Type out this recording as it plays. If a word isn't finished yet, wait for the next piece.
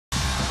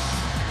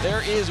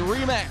There is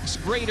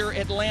Remax Greater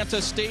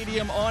Atlanta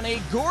Stadium on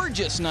a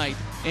gorgeous night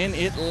in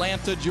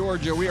Atlanta,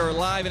 Georgia. We are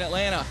live in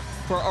Atlanta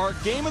for our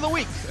game of the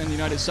week in the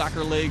United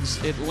Soccer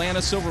League's Atlanta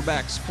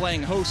Silverbacks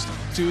playing host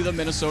to the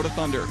Minnesota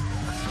Thunder.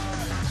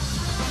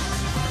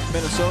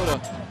 Minnesota,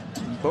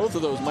 both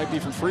of those might be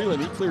from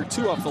Freeland. He cleared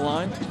 2 off the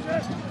line.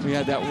 We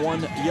had that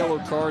one yellow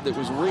card that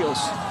was Rios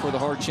for the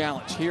hard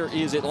challenge. Here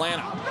is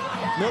Atlanta.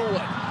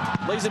 Millwood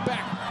lays it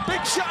back.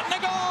 Big shot and a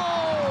goal!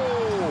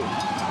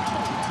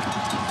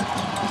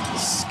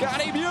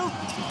 Scotty Butte.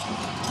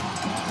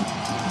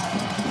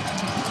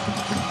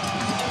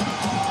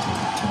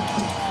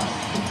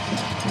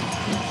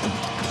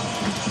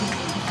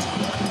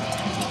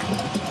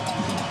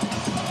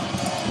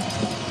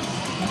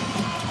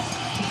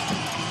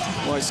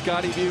 Boy,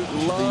 Scotty Butte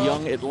loves the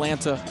young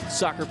Atlanta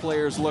soccer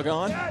players look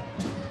on.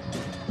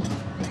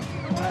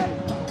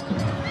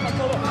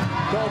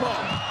 Bobo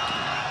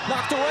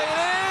knocked away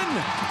and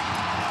in.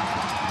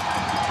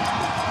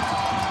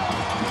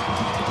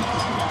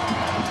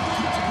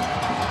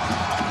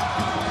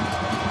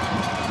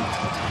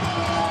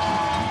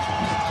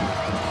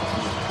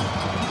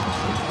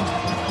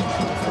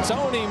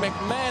 Tony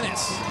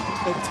McManus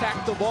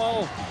attacked the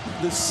ball.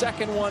 The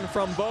second one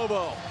from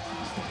Bobo.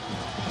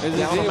 Is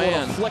able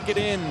to flick it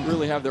in,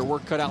 really have their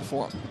work cut out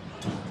for him.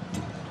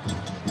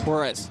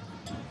 Juarez.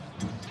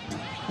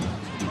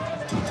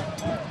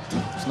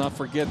 Let's not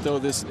forget, though,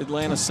 this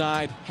Atlanta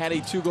side had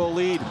a 2-goal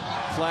lead.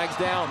 Flags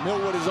down.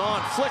 Millwood is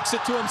on. Flicks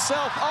it to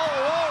himself.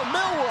 Oh,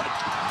 Millwood.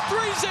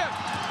 3-zip.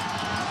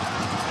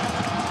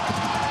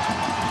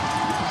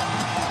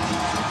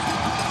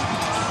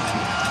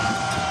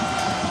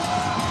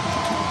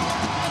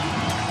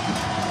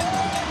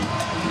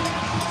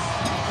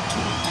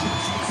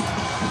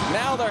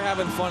 Now they're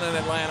having fun in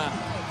Atlanta.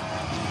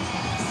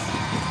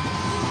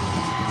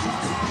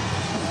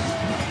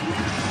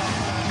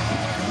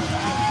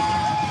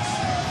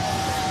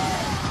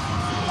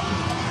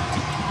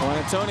 Well,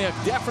 Antonio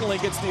definitely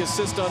gets the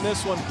assist on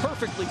this one.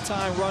 Perfectly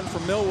timed run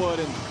from Millwood.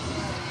 And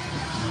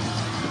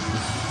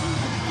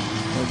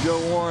Joe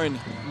Warren,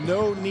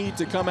 no need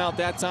to come out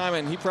that time,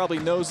 and he probably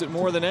knows it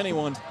more than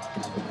anyone.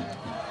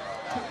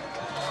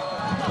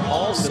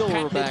 All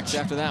Silverbacks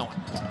after that one.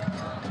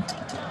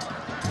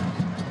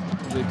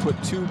 They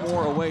put 2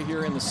 more away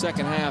here in the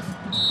second half.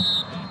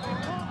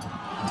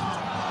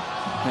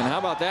 And how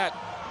about that?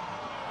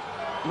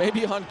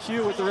 Maybe on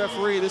cue with the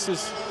referee. This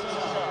is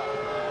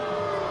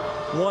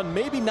one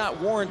maybe not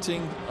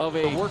warranting of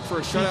a work for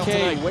a shutout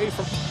tonight. Away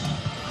from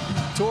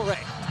Torre.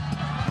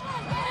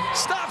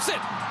 Stops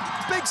it.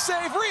 Big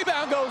save.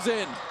 Rebound goes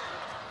in.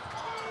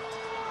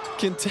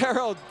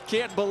 Quintero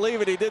can't believe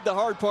it. He did the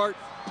hard part.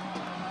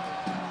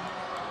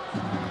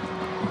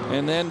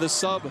 And then the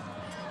sub.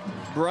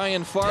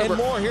 Brian Farber. And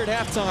more here at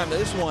halftime.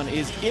 This one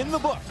is in the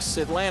books.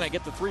 Atlanta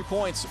get the 3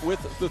 points with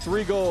the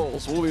 3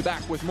 goals. We'll be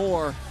back with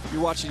more.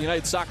 You're watching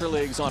United Soccer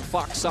Leagues on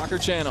Fox Soccer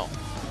Channel.